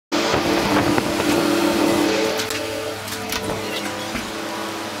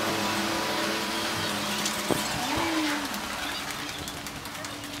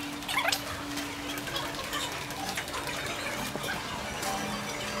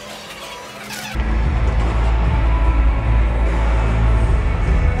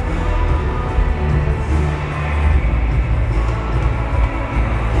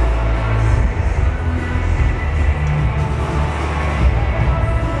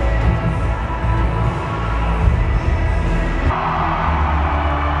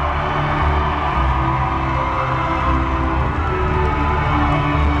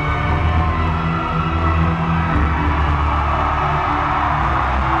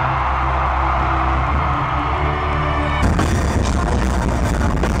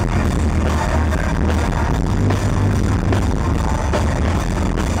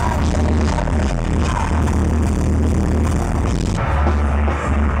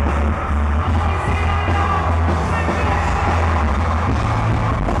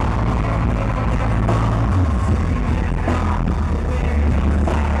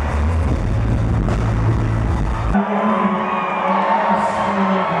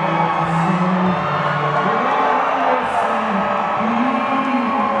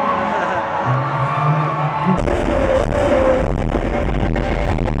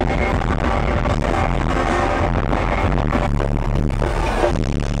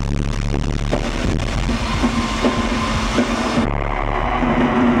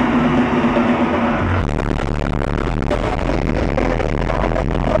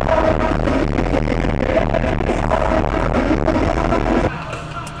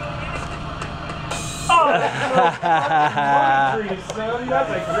son.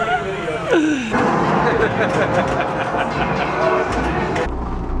 That's a great video.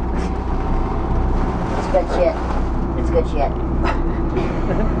 It's good shit. It's good shit.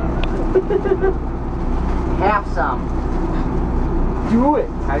 Have some. Do it.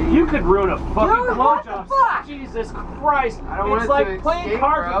 You could ruin a fucking blowjob. Jesus Christ. I don't want it's it like to playing escape,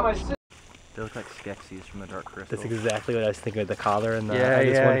 cards bro. with my sister. They look like Skeksis from the Dark Crystal. That's exactly what I was thinking with the collar and the Yeah, I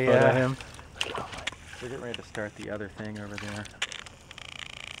just yeah, one photo of yeah. him. We're getting ready to start the other thing over there.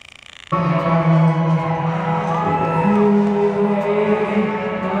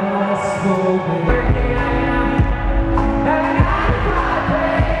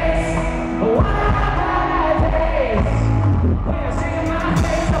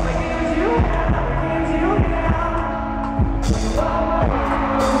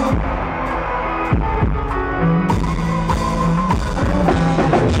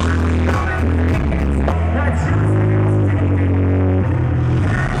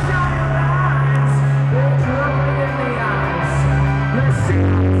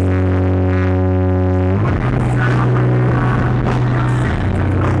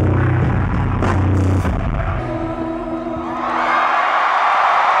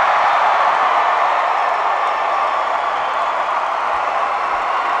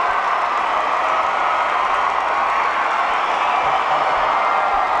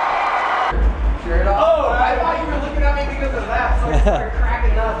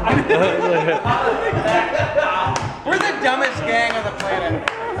 We're the dumbest gang on the planet.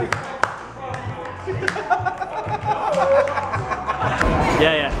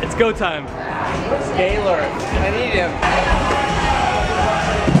 Yeah, it's go time. Scalar. I need him.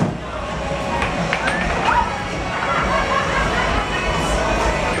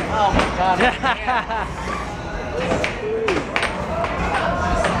 Oh my god.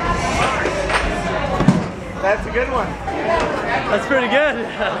 That's a good one. That's pretty good.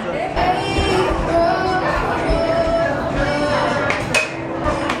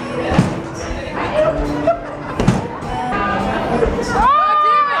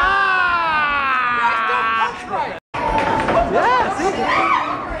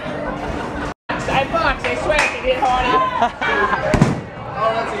 I box, I swear I can hit harder.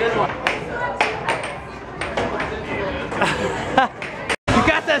 Oh, that's a good one. You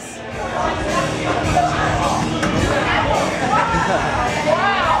got this.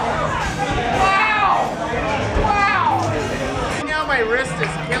 Now my wrist is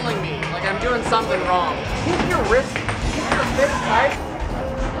killing me. Like I'm doing something wrong. Keep your wrist, keep your fist tight.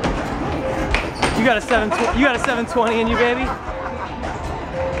 You got a 720. You got a 720 in you, baby. You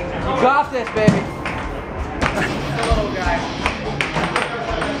got this, baby. The little guy.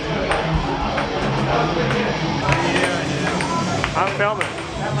 I'm filming.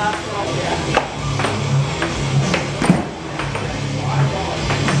 That last one, yeah.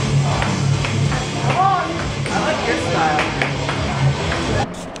 Come on! I like your style.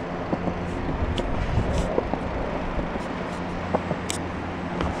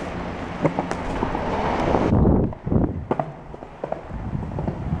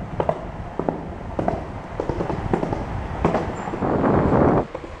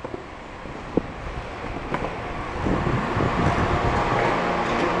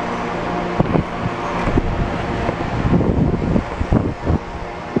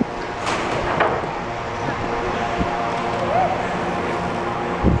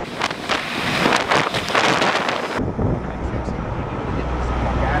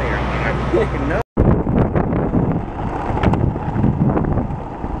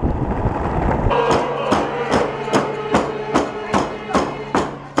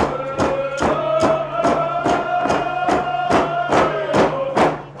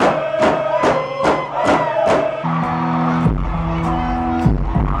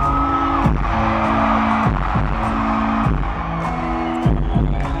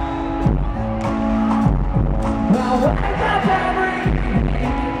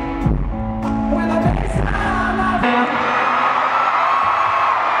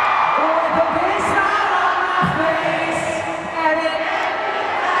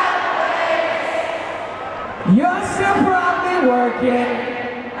 You're still probably working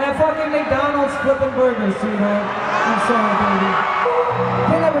at fucking McDonald's flipping burgers, sweetheart. I'm sorry, baby.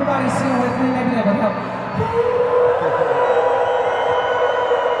 Can everybody sing with me? Maybe that would help.